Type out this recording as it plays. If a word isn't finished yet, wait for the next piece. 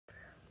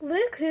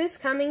Look who's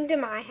coming to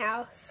my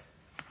house.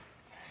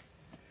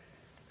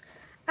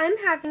 I'm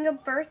having a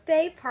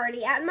birthday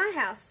party at my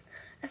house,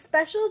 a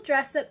special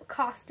dress-up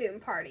costume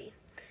party.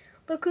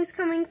 Look who's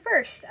coming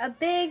first,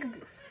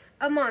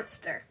 a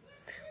monster,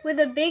 with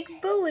a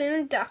big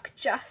balloon duck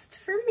just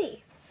for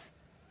me.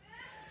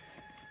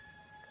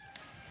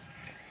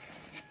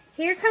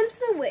 Here comes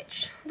the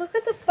witch. Look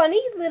at the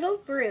funny little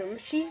broom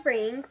she's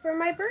bringing for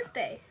my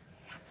birthday.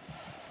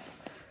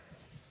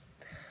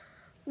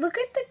 Look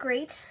at the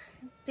great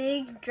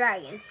big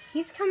dragon.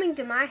 He's coming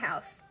to my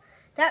house.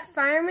 That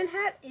fireman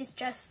hat is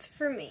just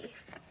for me.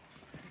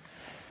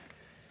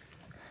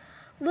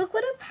 Look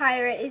what a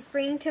pirate is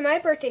bringing to my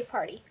birthday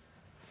party.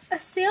 A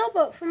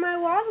sailboat for my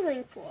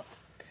waddling pool.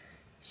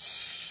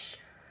 Shh!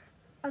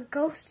 A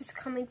ghost is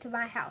coming to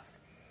my house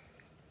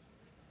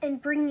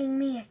and bringing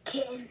me a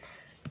kitten.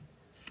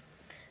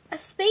 A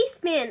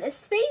spaceman!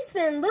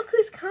 Look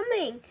who's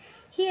coming.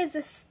 He has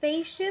a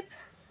spaceship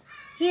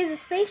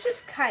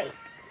kite,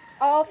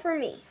 all for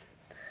me.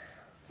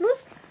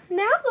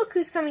 Look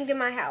who's coming to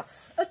my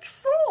house. A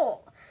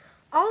troll.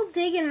 I'll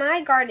dig in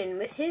my garden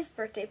with his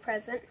birthday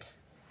present.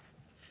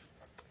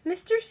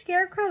 Mr.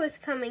 Scarecrow is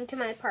coming to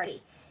my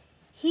party.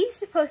 He's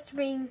supposed to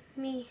bring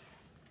me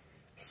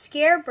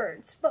scare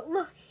birds, but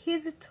look, he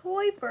has a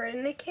toy bird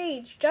in a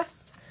cage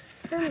just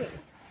for me.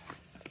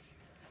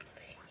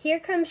 Here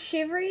comes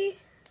Chivalry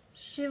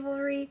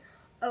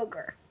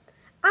Ogre.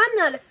 I'm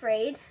not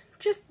afraid.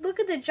 Just look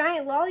at the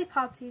giant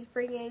lollipops he's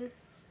bringing.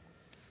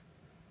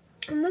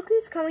 And look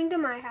who's coming to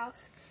my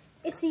house.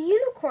 It's a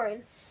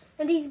unicorn,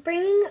 and he's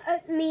bringing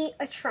me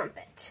a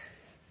trumpet.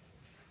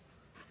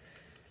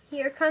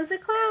 Here comes a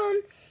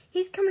clown.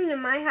 He's coming to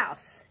my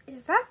house.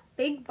 Is that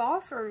big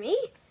ball for me?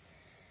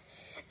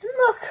 And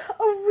look,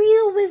 a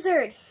real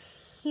wizard.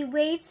 He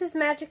waves his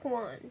magic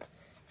wand,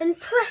 and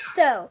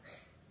presto,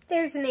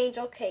 there's an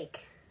angel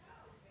cake.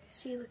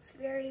 She looks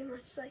very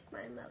much like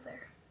my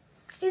mother.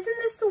 Isn't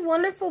this a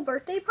wonderful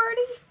birthday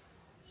party?